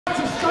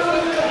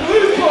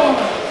blue corner.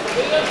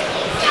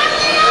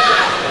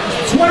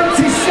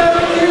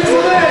 27 years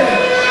of age.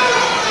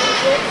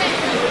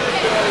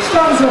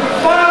 Stands at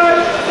 5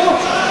 foot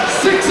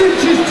 6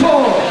 inches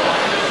tall.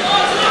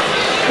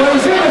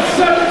 Weighs in at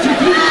 73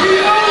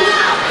 kilos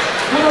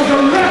and has a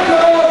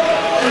record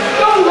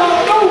of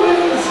no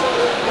wins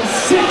and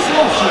 6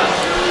 losses.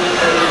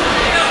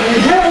 He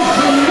hails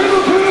from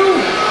Liverpool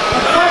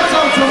and fights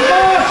out to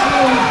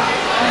Marshall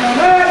and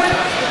then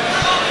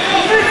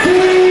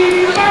Micky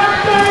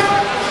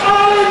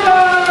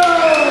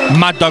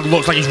Mad Dog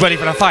looks like he's ready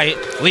for a fight.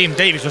 Liam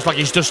Davies looks like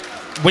he's just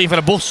waiting for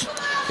the bus.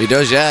 He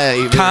does, yeah.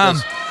 He calm.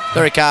 Does.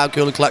 Very calm,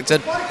 cool and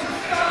collected. 32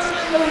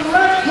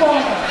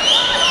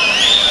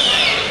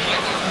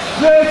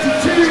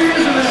 years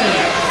of age.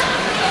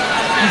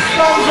 He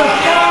stands at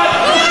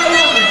 5'11".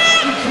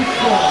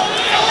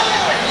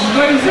 He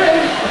weighs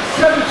in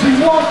at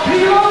 71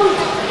 kilos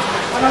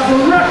and has a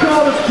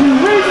record of 2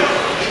 wins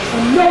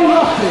and no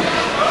losses.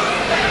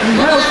 He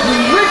hails from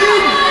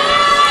Wigan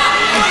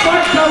and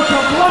fights out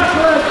of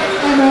Blackwood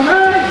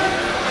MMA.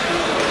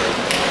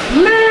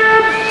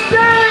 Liam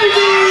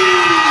Davies!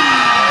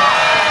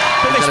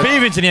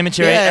 Experience in the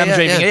amateur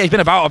He's been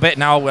about a bit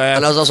now.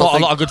 And there's also a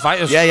lot of good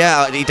fighters.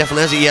 Yeah, he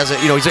definitely has. He has,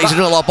 he's done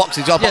a lot of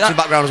boxing. He's got a boxing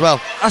background as well.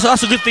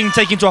 That's a good thing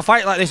taking to a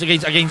fight like this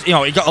against.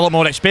 He got a lot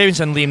more experience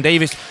than Liam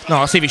Davies. No,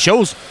 I'll see if it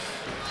shows.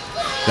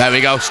 There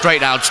we go,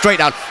 straight down.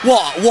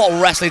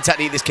 What wrestling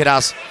technique this kid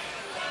has.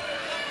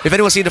 If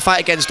anyone's seen the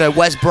fight against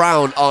Wes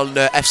Brown on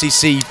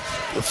FCC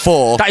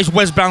 4, that is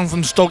Wes Brown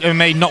from Stoke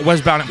MMA, not Wes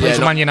Brown that plays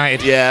for Man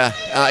United. Yeah,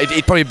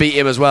 he'd probably beat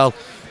him as well,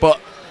 but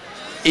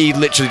he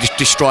literally just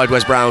destroyed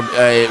Wes Brown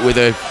with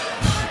a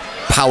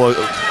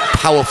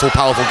powerful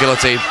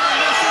guillotine.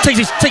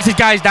 Takes his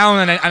guys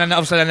down and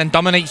then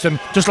dominates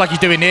them, just like he's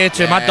doing here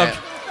to Mad Dog.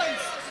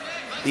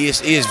 He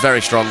is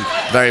very strong,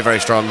 very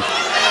strong.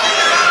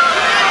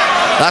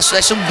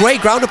 There's some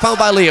great ground and pound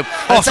by Liam.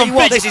 I'll tell you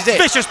what, this is it.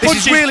 Vicious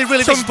punches. This is really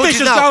some vicious punches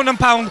vicious now. ground and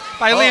pound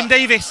by Liam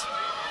Davies.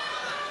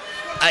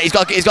 He's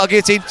got a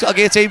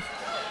guillotine.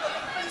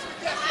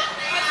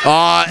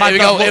 Oh, here we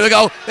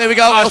go.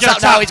 Oh, he's going to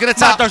tap. He's going to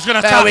tap.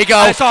 There we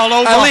go. It's all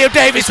over. And Liam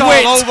Davies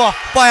wins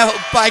by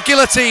a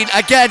guillotine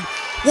again.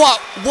 What?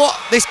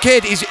 This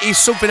kid is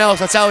something else,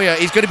 I tell you.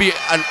 He's going to be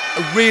a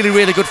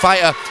really good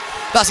fighter.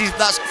 That's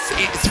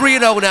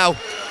 3-0 now.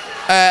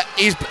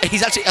 He's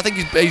actually, I think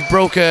he's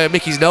broke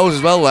Micky's nose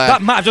as well.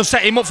 That might have just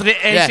set him up for the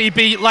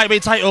ACB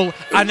lightweight title,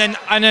 and then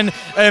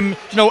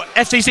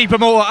FCC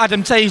promoter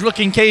Adam Tay's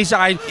looking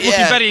cage-eyed,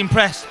 looking very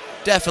impressed.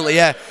 Definitely,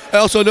 yeah.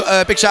 Also,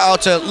 a big shout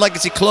out to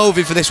Legacy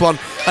Clothing for this one,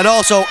 and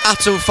also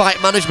Atom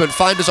Fight Management.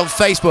 Find us on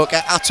Facebook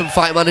at Atom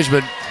Fight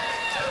Management.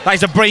 That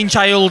is a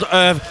brainchild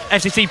of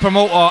FCC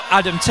promoter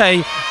Adam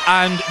Tay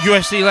and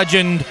UFC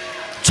legend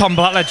Tom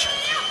Blackledge.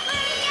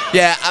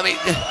 Yeah, I mean,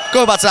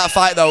 going back to that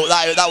fight though,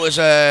 that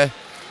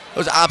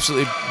was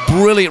absolutely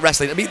brilliant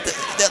wrestling. I mean,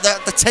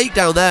 the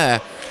takedown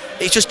there,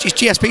 it's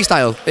GSP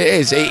style. It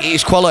is.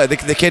 It's quality.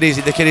 The kid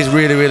is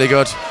really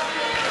good,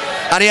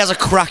 and he has a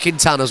cracking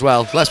tan as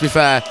well. Let's be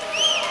fair.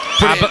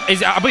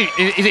 Is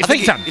it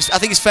fake tan? I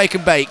think it's fake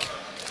and bake.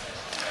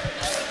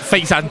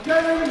 Fake tan.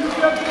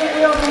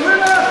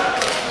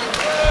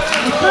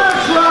 The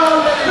first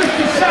round,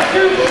 50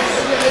 seconds.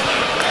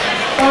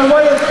 By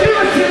way of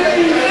guillotine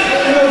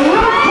in the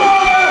right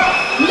corner,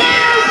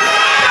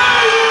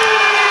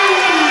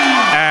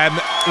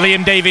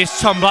 Liam Davies,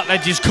 Tom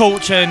Blackledge's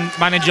coach and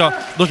manager,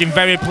 looking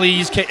very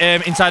pleased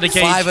inside the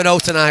cage.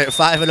 5-0 tonight.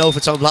 5-0 for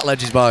Tom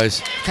Blackledge's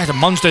boys. Guys are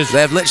monsters.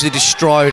 They've literally destroyed